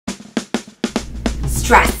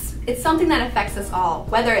Stress. It's something that affects us all,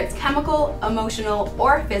 whether it's chemical, emotional,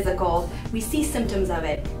 or physical. We see symptoms of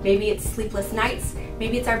it. Maybe it's sleepless nights,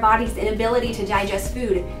 maybe it's our body's inability to digest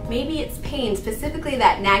food, maybe it's pain, specifically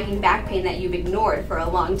that nagging back pain that you've ignored for a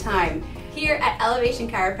long time. Here at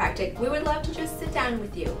Elevation Chiropractic, we would love to just sit down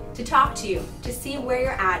with you, to talk to you, to see where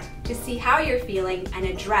you're at, to see how you're feeling, and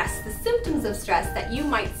address the symptoms of stress that you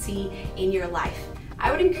might see in your life.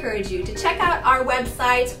 I would encourage you to check out our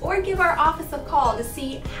website or give our office a call to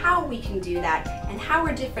see how we can do that and how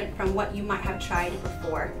we're different from what you might have tried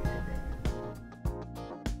before.